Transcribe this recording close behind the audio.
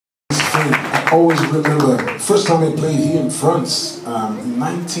I always remember first time I played here in France in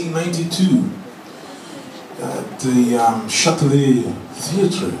 1992 at the Châtelet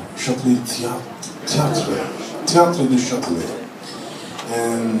Theatre, Théâtre de Châtelet,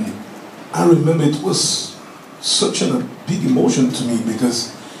 and I remember it was such a big emotion to me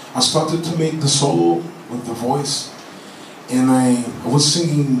because I started to make the solo with the voice, and I was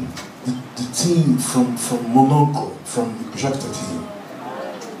singing the theme from Mon Oncle, from Jacques Tati.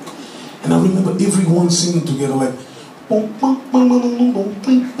 And I remember everyone singing together like what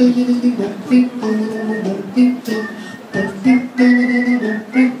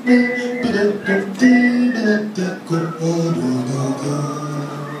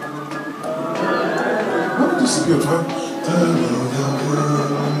did you see your time?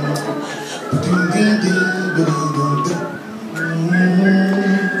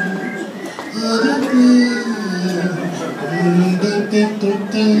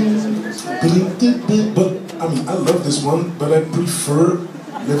 But I mean, I love this one, but I prefer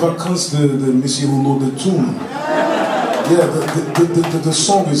Les Vacances de Monsieur Rouleau de Toon. Yeah, the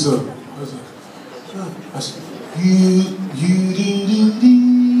song is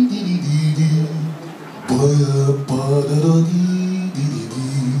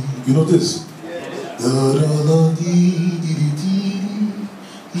you know this?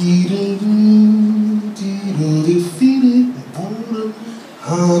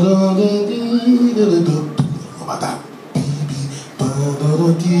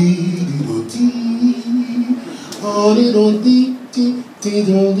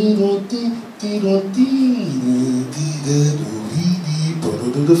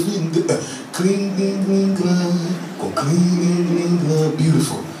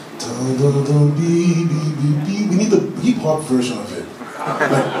 Beautiful. We need the hip-hop version of it.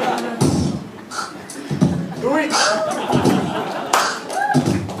 Like,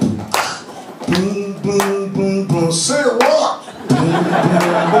 boom, boom, boom, boom. Say what? Boom, boom,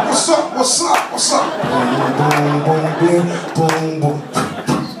 boom. What's up? What's up? What's up? Boom, boom, boom, boom, boom, boom.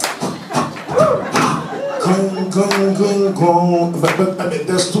 Gong, gong, gong. But I mean,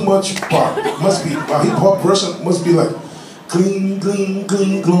 there's too much pop. Must be a hip-hop version. Must be like cling, cling,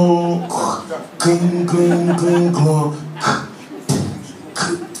 cling, glong, cling, cling, cling, glong.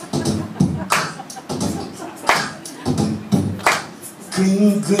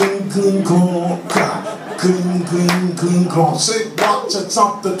 Cling, cling, cling, glong, cling, cling, cling, glong. Say what? It's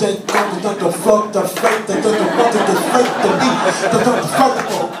up to take, the fuck, the fake, the what, the fake, the beat, the fuck,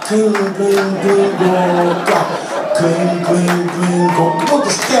 cling, cling, cling, glong. Cling, cling, cling, glong. I want to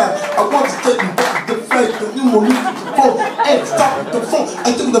stab, I want to take back the fake, the new one, the phone, and stop the phone.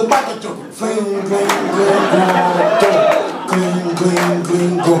 I took the back of your cling, cling, cling, glong. Cling, cling,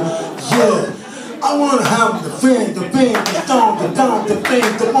 cling, glong. Yeah. I want to have the thing, the song, the down, the thing,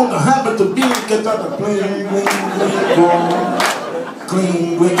 the want to have it, the beat, get out the cling, cling, cling,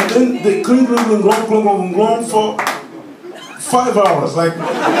 cling, cling, and then they cling, cling, cling, cling, cling, for 5 hours, like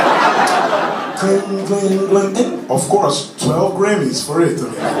cling, cling, cling, and of course 12 Grammys for it.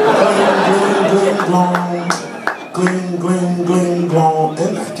 Cling, cling, cling, cling, cling,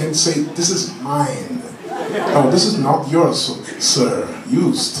 and I can say this is mine. No, this is not yours, sir.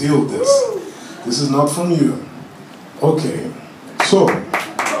 You steal this. This is not from you. Okay, so.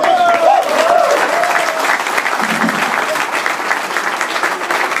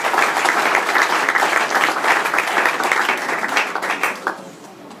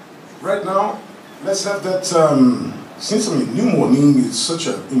 Right now, let's have that, since I mean, New Morning is such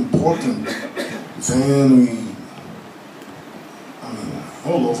an important venue, I mean,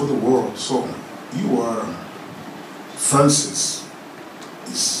 all over the world. So, you are Francis.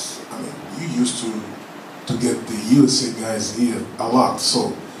 You used to get the USA guys here a lot,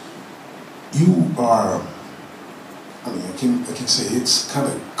 so you are, I mean, I can say it's kind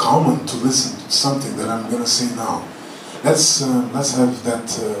of common to listen to something that I'm gonna say now. Let's have that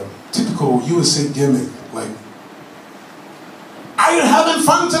typical USA gimmick, like, are you having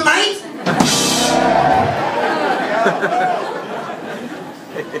fun tonight?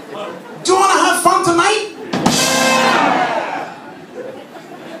 Do you wanna have fun tonight?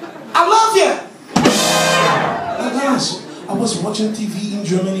 I love you! My gosh, I was watching TV in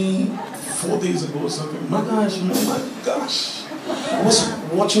Germany 4 days ago or something. My gosh, I was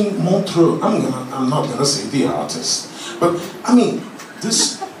watching Montreux. I'm not gonna say the artist, but I mean,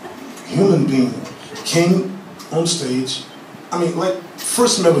 this human being came on stage. I mean, like,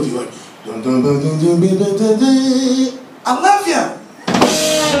 first melody, like, I love you!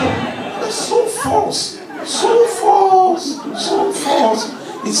 That's so false. So false. So false.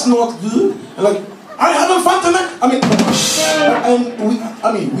 It's not good. Like, Are you having fun tonight?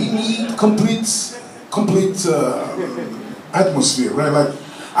 We need complete atmosphere, right? Like,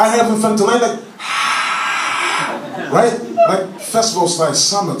 are you having fun tonight? Like, right? Like festivals like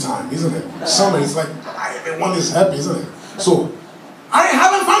summertime, isn't it? Summer is like everyone is happy, isn't it? So, are you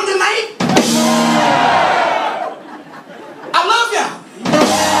having fun tonight? I love ya.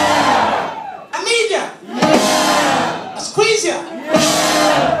 I need ya. I squeeze ya.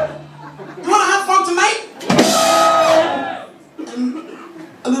 You wanna have fun tonight? And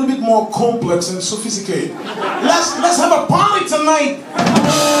a little bit more complex and sophisticated. Let's have a party tonight.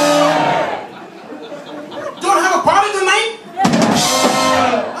 Do you wanna have a party tonight?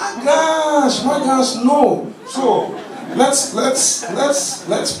 My gosh, no. So let's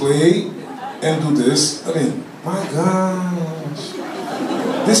play and do this. I mean, my gosh.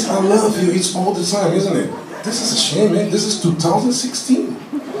 This I love you, it's all the time, isn't it? This is a shame, man. This is 2016.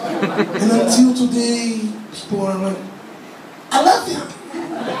 And until today, people are like, I love you.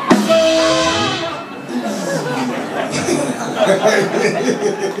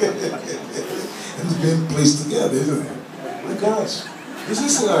 And the band plays together, isn't it? My gosh. This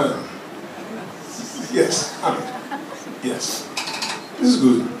is yes, yes. This is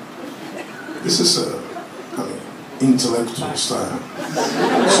good. This is intellectual style.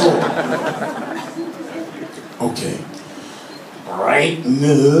 So, okay. Right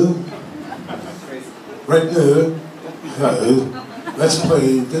now, let's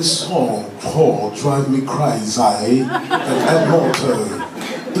play this song called Drive Me Crazy at Motta.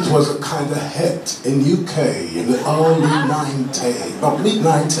 It was a kind of hit in UK in the early 90s, not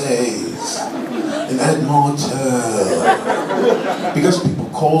mid-90s, in Motta. Because people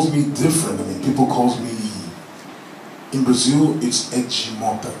calls me different. I mean, people calls me, in Brazil, it's edgy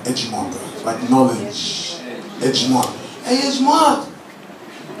Motta, like knowledge, edgy Motta. Hey, edgy Motta!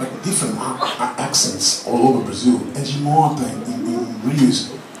 Like different accents all over Brazil. Edgy Motta in Rios.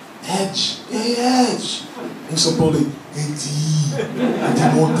 Edge, hey, Edge! Em São Paulo, Edi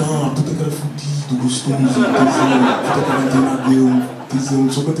Motta, puta cara fudido, gostoso, tesão, puta cara entenadão, tesão,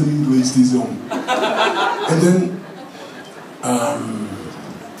 só cantando em inglês, tesão. And then,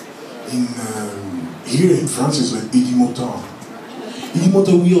 here in France, it's like Edi Motta. Edi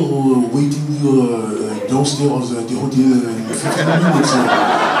Motta, we are waiting you downstairs at the hotel in 15 minutes.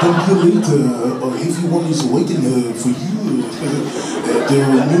 Don't be late, everyone is waiting for you. The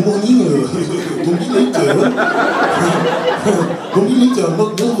morning, don't be late. Don't be late, I'm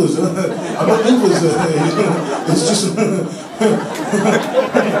not nervous. I'm not nervous. It's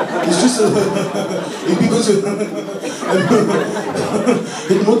just because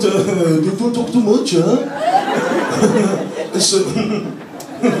Ed Motta, they don't talk too much, huh? It's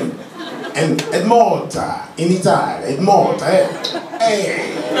and Ed Motta in Italy, Ed Motta,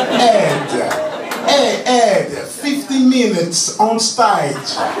 Ed, 50 minutes on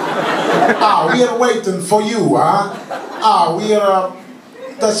stage. We are waiting for you, huh? We are,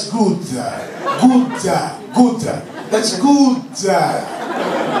 that's good, that's good.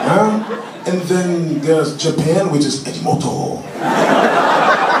 And then there's Japan, which is Ed Motta.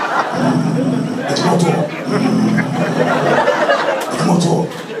 Ed Motta. Ed Motta.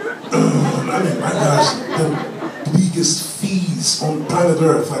 I mean, my gosh, the biggest fees on planet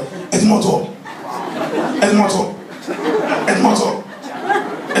Earth, like Ed Motta. Ed Motta. Ed Motta.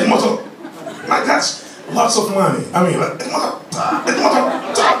 Ed Motta. My gosh, lots of money. I mean, like, Ed Motta. Ed Motta.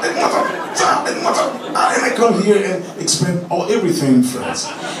 Ed Motta. Ed Motta. And I come here and expend everything in France.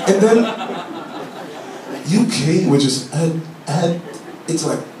 And then UK, which is it's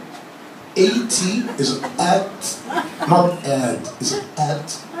like 80 is at, not ad, is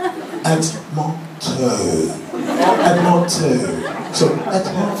at Motta. At Motta. So at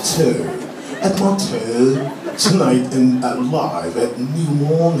Motta tonight and live at New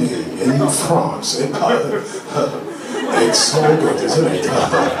Morning in France. It's so good, isn't it?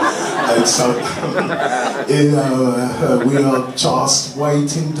 It's so, we are just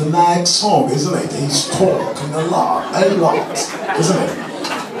waiting the next song, isn't it? He's talking a lot, isn't it?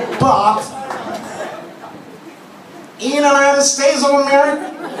 But in the United States of America,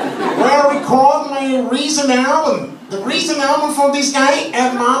 where I record my recent album, the recent album from this guy,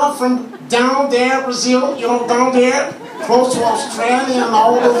 Ed Motta, from down there, Brazil, you know, down there, close to Australia and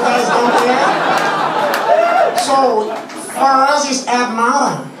all those guys down there. So, for us, it's Ed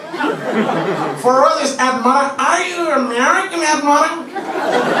Motta. For us, it's Ed Motta. Are you American, Ed Motta?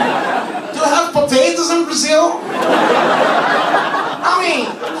 Do you have potatoes in Brazil? I mean,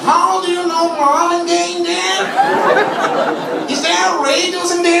 how do you know Marvin Gaye in there? Is there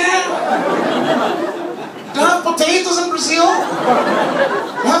radios in there? Do you have potatoes in Brazil?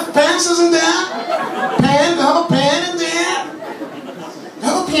 have pencils in there? Pen, you have a pen in there? You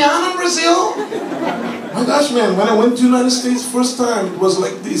have a piano in Brazil? My gosh, man, when I went to the United States first time, it was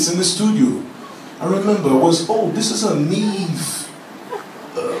like this in the studio. I remember it was, oh, this is a Neve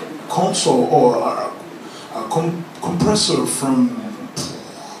console or a compressor from,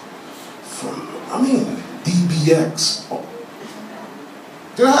 I mean, DBX. Oh.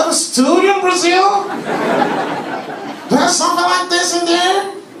 Do you have a studio in Brazil? Do you have something like this in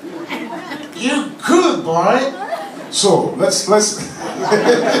there? You're good, boy. So let's let's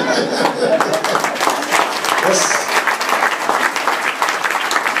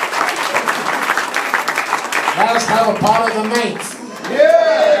have a party tonight.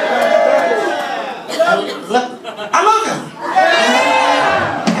 I love him.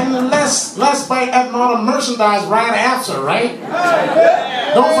 And let's buy that modern merchandise right after, right?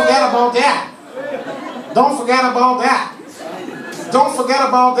 Don't forget about that. Don't forget about that. Don't forget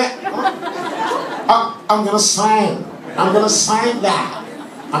about that. I'm gonna sign that.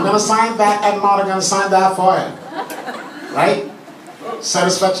 I'm gonna sign that, and Motta gonna sign that for you. Right?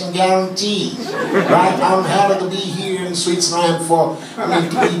 Satisfaction guaranteed. Right? I'm happy to be here in Switzerland to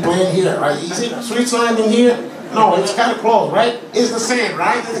be playing here, right? Is it Switzerland in here? No, it's kind of close, right? It's the same,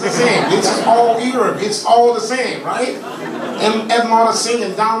 right? It's the same. It's all Europe. It's all the same, right? And Motta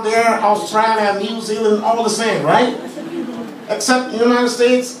singing down there, Australia, New Zealand, all the same, right? Except in the United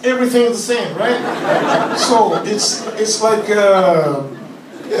States, everything's the same, right? So it's like,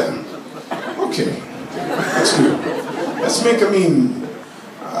 yeah, okay, that's good. Let's make, yeah,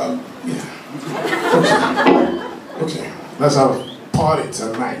 okay, let's have a party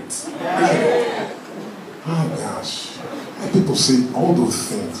tonight. Oh gosh, and people say all those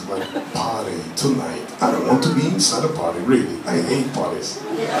things like party tonight. I don't want to be inside a party, really. I hate parties.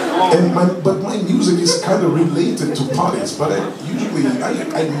 But my music is kind of related to parties, but I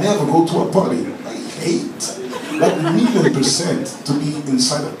never go to a party. I hate, like 1,000,000% to be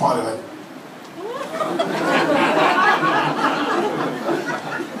inside a party. Like,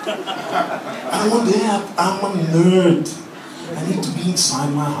 I don't want that. I'm a nerd. I need to be inside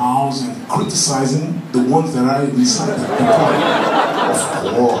my house and criticizing the ones that are inside the party,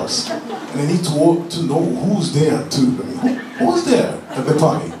 of course. And I need to know who's there too. Who's there at the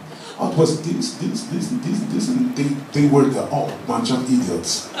party? Oh, it was this, and they were the bunch of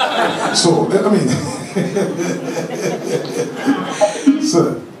idiots. So,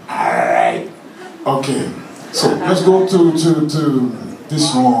 so, alright. Okay, so let's go to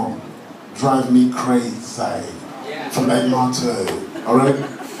this song, Drive Me Crazy, from that Motta, alright?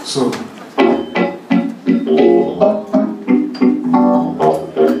 So,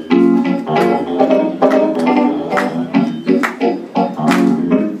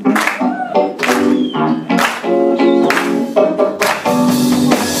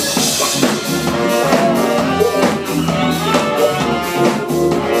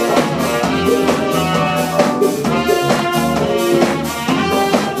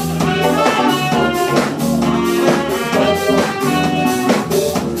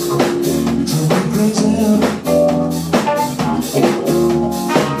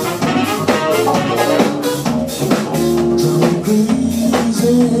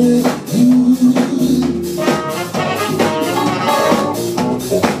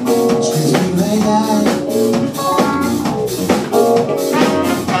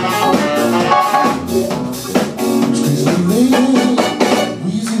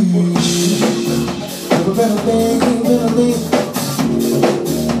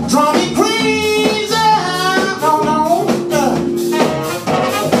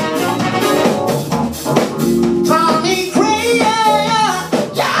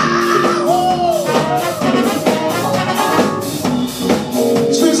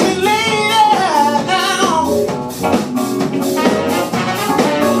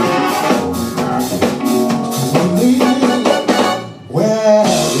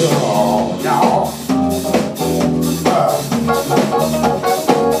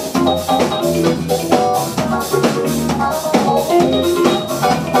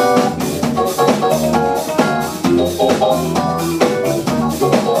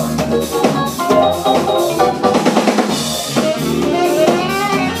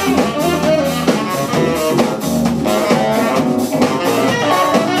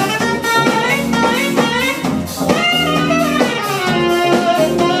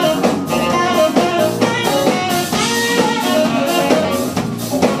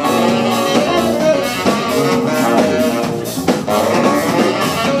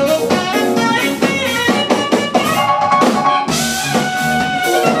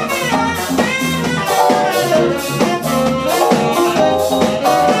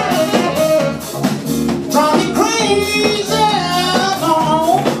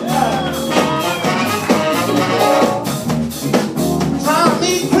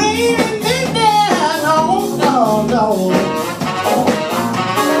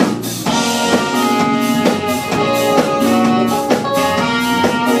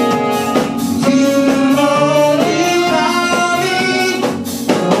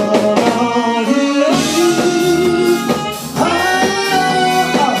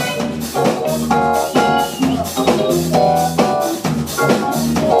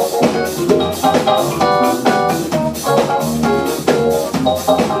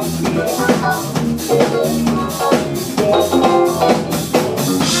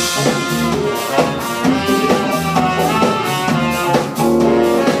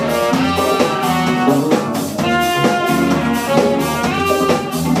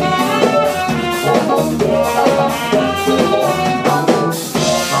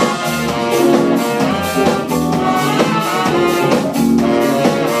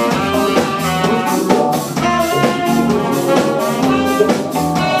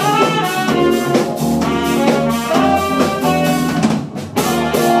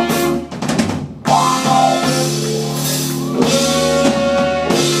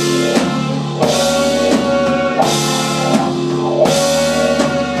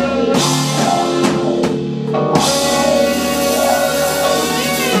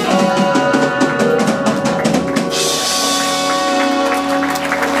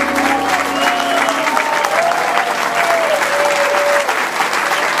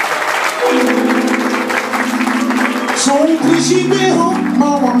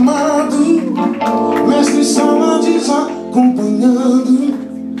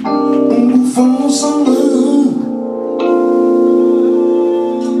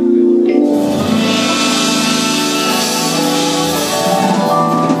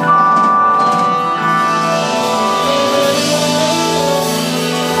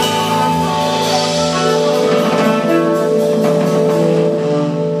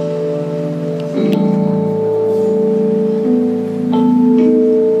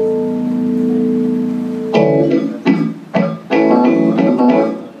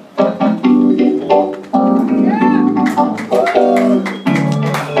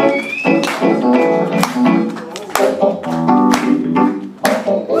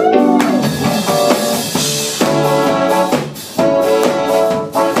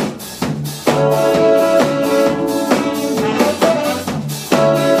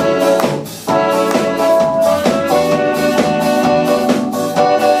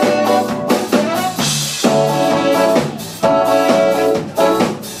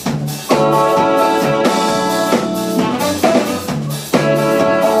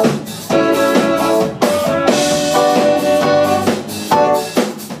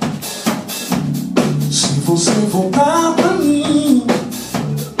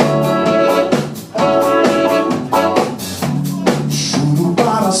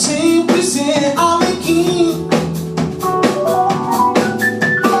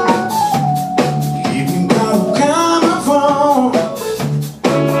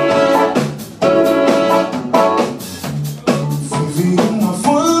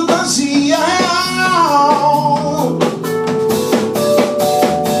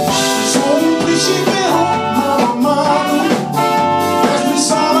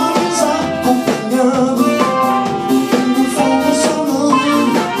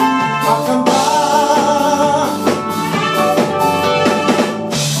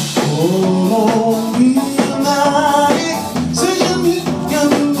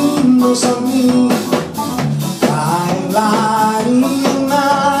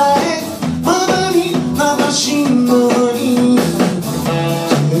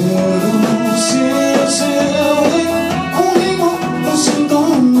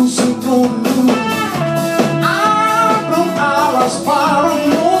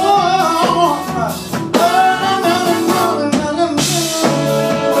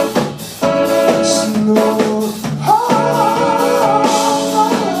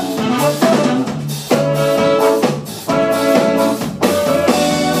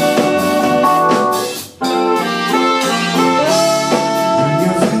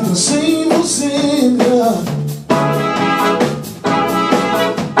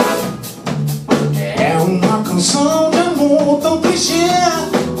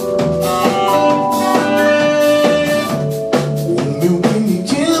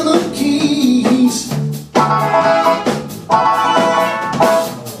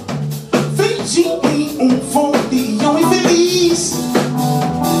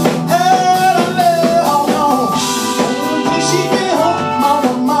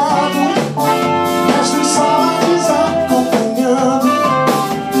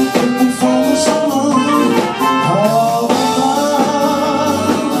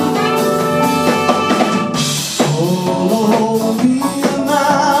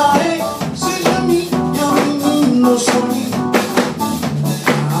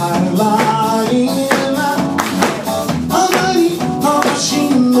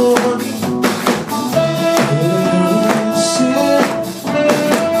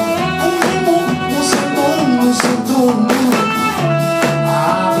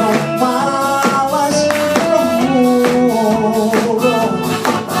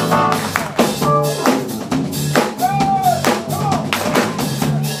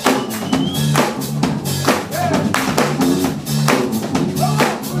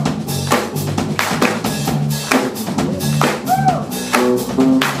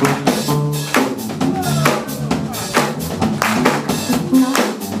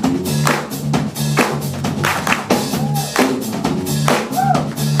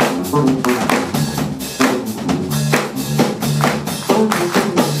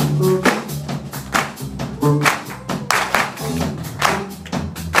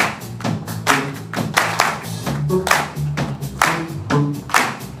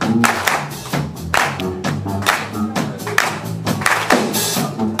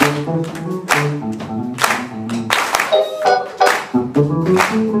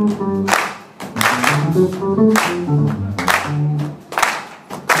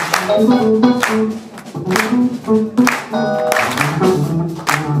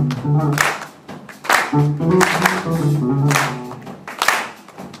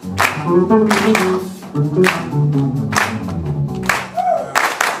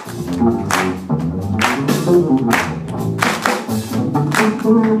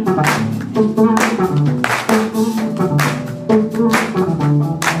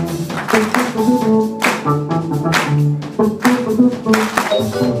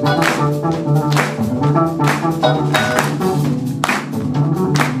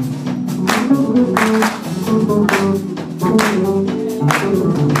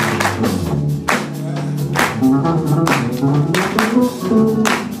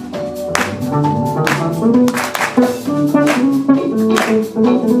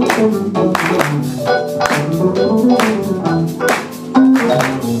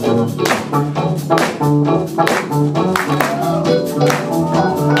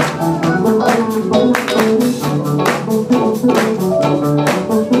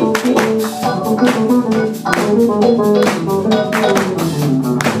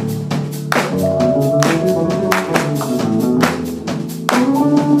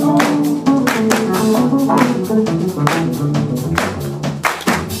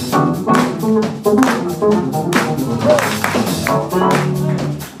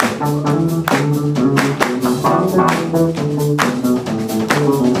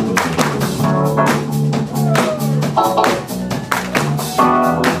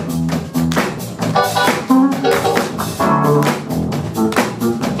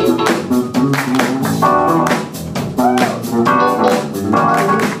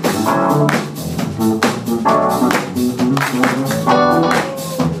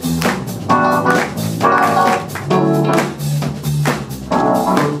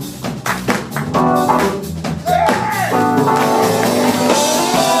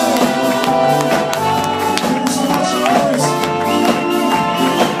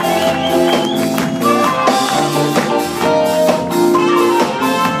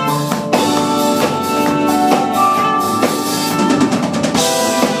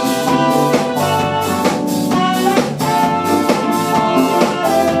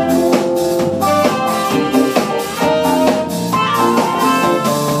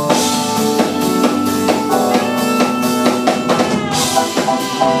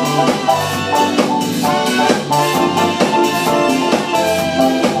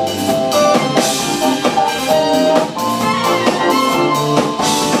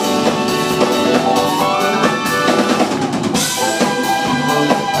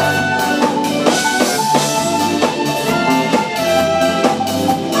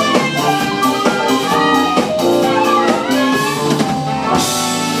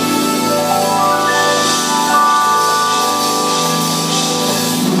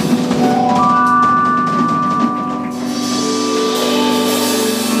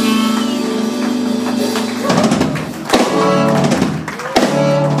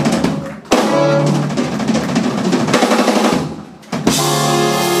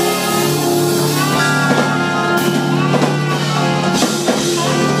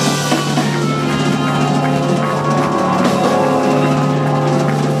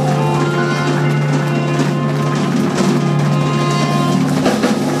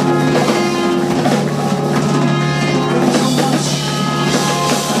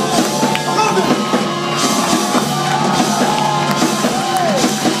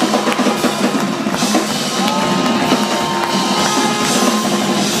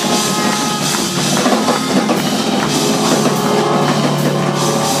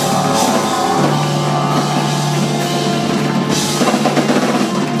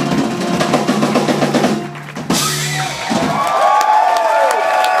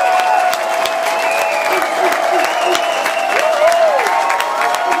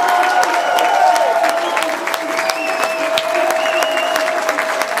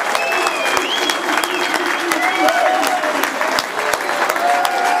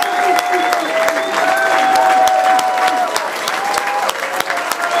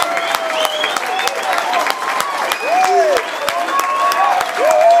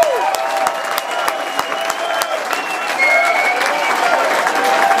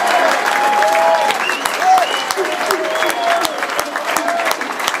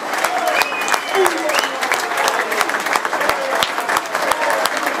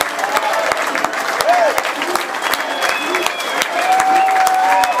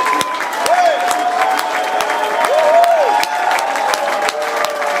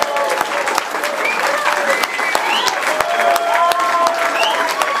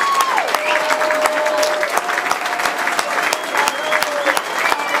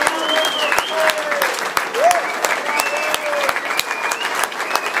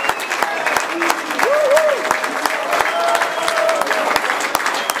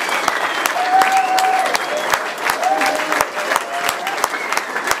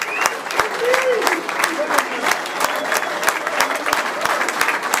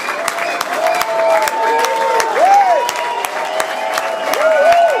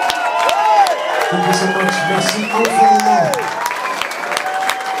 much. Merci infiniment.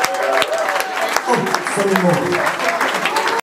 Oh, infiniment.